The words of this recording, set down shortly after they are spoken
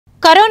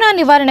Corona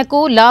నివారణకు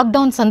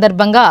lockdown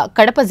సందర్భంగా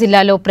కడప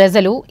జిల్లాలో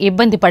ప్రజలు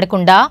ఇబ్బంది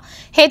పడకుండా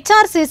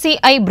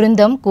హెచ్ఆర్సీసీఐ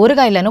బృందం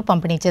కూరగాయలను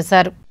పంపిణీ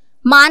చేశారు.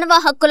 మానవ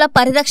హక్కుల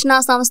పరిరక్షణ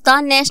సంస్థ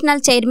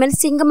నేషనల్ చైర్మన్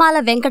సింగమాల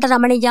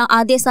వెంకటరమణయ్య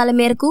ఆదేశాల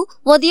మేరకు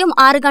ఉదయం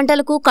 6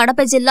 గంటలకు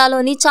కడప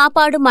జిల్లాలోని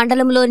చాపాడు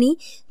మండలంలోని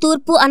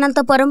తూర్పు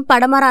అనంతపురం,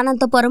 పడమర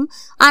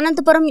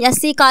అనంతపురం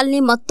ఎస్సీ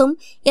కాలనీ మొత్తం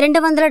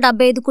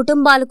 275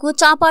 కుటుంబాలకు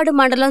చాపాడు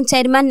మండలం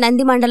చైర్మన్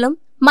నంది మండలం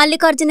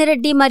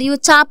మల్లికార్జునరెడ్డి మరియు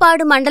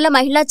చాపాడు మండల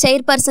మహిళా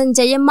చైర్పర్సన్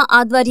జయమ్మ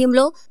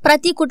ఆధ్వర్యంలో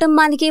ప్రతి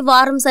కుటుంబానికి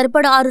వారం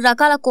సరిపడ 6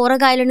 రకాల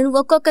కూరగాయలను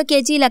ఒక్కొక్క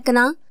కేజీ లెక్కన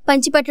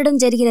పంచిపెట్టడం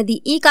జరిగినది.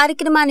 ఈ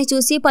కార్యక్రమాన్ని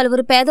చూసి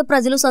పలువురు పేద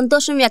ప్రజలు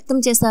సంతోషం వ్యక్తం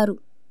చేశారు.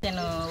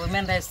 నేను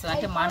ఉమెన్ రైట్స్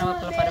అంటే మానవ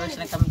హక్కుల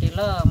పరిరక్షణ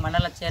కమిటీలో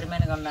మండల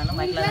చైర్మన్గా ఉన్నాను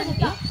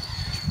మహిళలకి.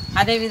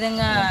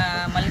 అదేవిధంగా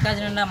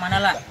మల్లికార్జున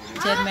మండల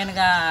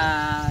చైర్మన్గా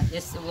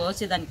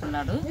ఓసి దానికి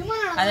ఉన్నాడు.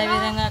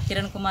 అదేవిధంగా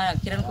కిరణ్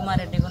కుమార్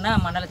రెడ్డి కూడా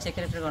మండల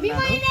సెక్రటరీగా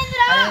ఉన్నాడు.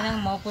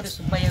 అదేవిధంగా మోపూరి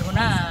సుబ్బయ్య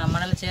కూడా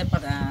మండల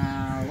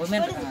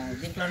ఉమెన్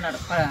దీంట్లో ఉన్నాడు,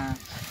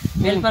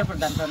 వెల్ఫేర్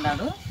దాంట్లో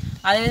ఉన్నాడు.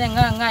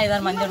 అదేవిధంగా ఇంకా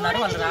 5-6 మంది ఉన్నారు,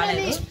 వాళ్ళు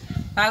రాలేదు.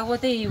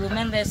 కాకపోతే ఈ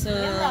ఉమెన్ రైట్స్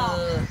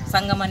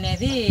సంఘం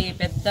అనేది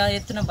పెద్ద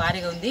ఎత్తున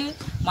భారీగా ఉంది.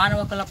 మానవ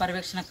హక్కుల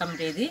పరిరక్షణ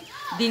కమిటీ ఇది.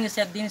 దీన్ని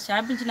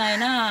స్థాపించిన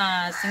ఆయన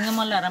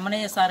సింగమల్ల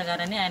రమణయ్య సార్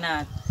గారని, ఆయన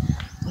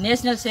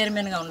నేషనల్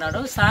చైర్మన్గా ఉన్నాడు.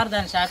 సార్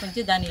దాన్ని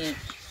స్థాపించి దాన్ని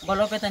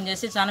బలోపేతం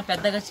చేసి చాలా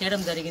పెద్దగా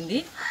చేయడం జరిగింది.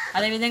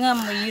 అదేవిధంగా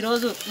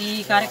ఈరోజు ఈ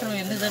కార్యక్రమం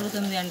ఎందుకు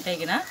జరుగుతుంది అంటే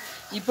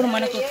ఇప్పుడు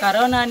మనకు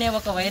కరోనా అనే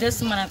ఒక వైరస్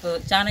మనకు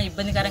చాలా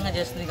ఇబ్బందికరంగా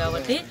చేస్తుంది.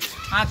 కాబట్టి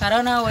ఆ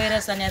కరోనా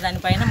వైరస్ అనే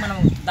దానిపైన మనం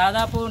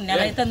దాదాపు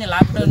నెల అయితే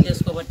లాక్డౌన్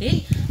చేసుకోబట్టి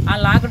ఆ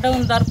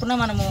లాక్డౌన్ తరఫున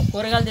మనము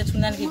కూరగాయలు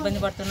తెచ్చుకోవడానికి ఇబ్బంది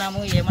పడుతున్నాము,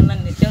 ఏమన్నా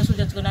నిత్యావసరాలు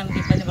తెచ్చుకోవడానికి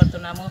ఇబ్బంది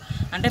పడుతున్నాము.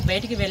 అంటే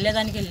బయటికి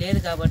వెళ్ళేదానికి లేదు.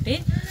 కాబట్టి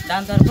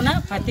దాని తరఫున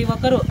ప్రతి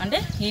ఒక్కరూ అంటే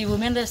ఈ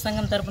ఉమెన్ రైట్స్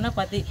సంఘం తరఫున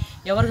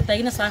ఎవరికి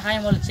తగిన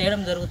సహాయం వాళ్ళు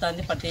చేయడం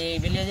జరుగుతుంది. ప్రతి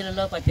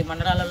విలేజ్లలో, ప్రతి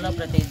మండలాలలో,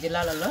 ప్రతి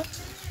జిల్లాలలో.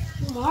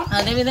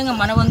 అదేవిధంగా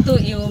మన వంతు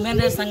ఈ ఉమెన్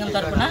రైట్స్ సంఘం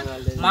తరఫున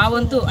మా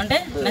వంతు అంటే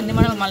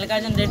నందిమండలం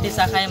మల్లికార్జున రెడ్డి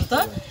సహాయంతో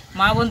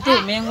మా వంతు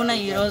మేము కూడా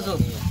ఈరోజు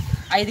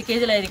 5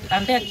 కేజీలు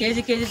అంటే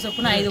కేజీ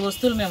చొప్పున 5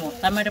 వస్తువులు మేము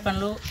టమాటా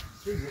పండ్లు,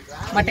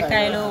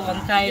 మట్టకాయలు,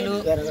 వంకాయలు,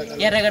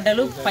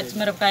 ఎర్రగడ్డలు,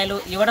 పచ్చిమిరపకాయలు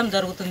ఇవ్వడం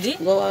జరుగుతుంది,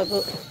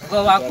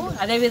 గోవాకు.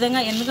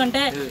 అదేవిధంగా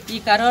ఎందుకంటే ఈ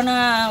కరోనా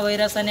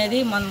వైరస్ అనేది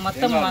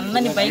మొత్తం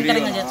అందరినీ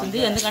భయంకరంగా చేస్తుంది.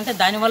 ఎందుకంటే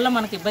దానివల్ల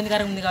మనకు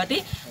ఇబ్బందికరంగా ఉంది. కాబట్టి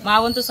మా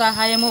వంతు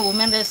సహాయము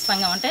ఉమెన్ రైట్స్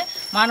సంఘం అంటే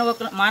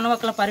మానవ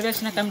హక్కుల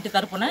పరిరక్షణ కమిటీ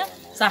తరఫున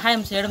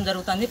సహాయం చేయడం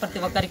జరుగుతుంది ప్రతి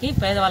ఒక్కరికి,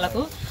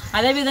 పేదవాళ్ళకు.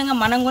 అదేవిధంగా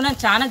మనం కూడా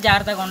చాలా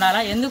జాగ్రత్తగా ఉండాలా.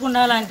 ఎందుకు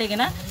ఉండాలంటే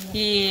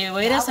ఈ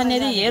వైరస్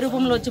అనేది ఏ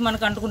రూపంలో వచ్చి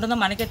మనకు అంటుకుంటుందో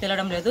మనకే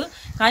తెలియడం లేదు.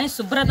 కానీ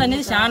శుభ్రత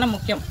అనేది చాలా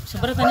ముఖ్యం.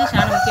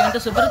 ఎంత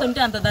శుభ్రత ఉంటే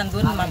అంత దాని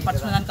దూరం మనం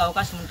పరచుకోవడానికి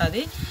అవకాశం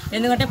ఉంటుంది.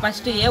 ఎందుకంటే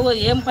ఫస్ట్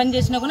ఏం పని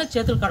చేసినా కూడా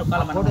చేతులు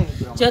కడుక్కోవాలి. మనం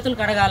చేతులు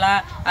కడగాల.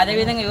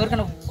 అదేవిధంగా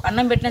ఎవరికైనా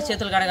అన్నం పెట్టినా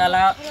చేతులు కడగాల.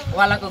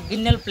 వాళ్ళకు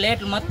గిన్నెలు,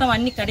 ప్లేట్లు మొత్తం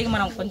అన్ని కడిగి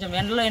మనం కొంచెం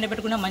ఎండలో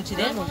ఎండబెట్టుకునే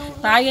మంచిదే.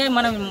 తాగే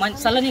మనం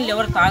చల్ల నీళ్ళు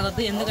ఎవరు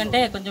తాగొద్దు.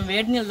 ఎందుకంటే కొంచెం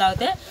వేడి నీళ్ళు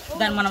తాగితే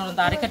దాన్ని మనం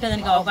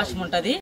అరికట్టేదానికి అవకాశం ఉంటుంది.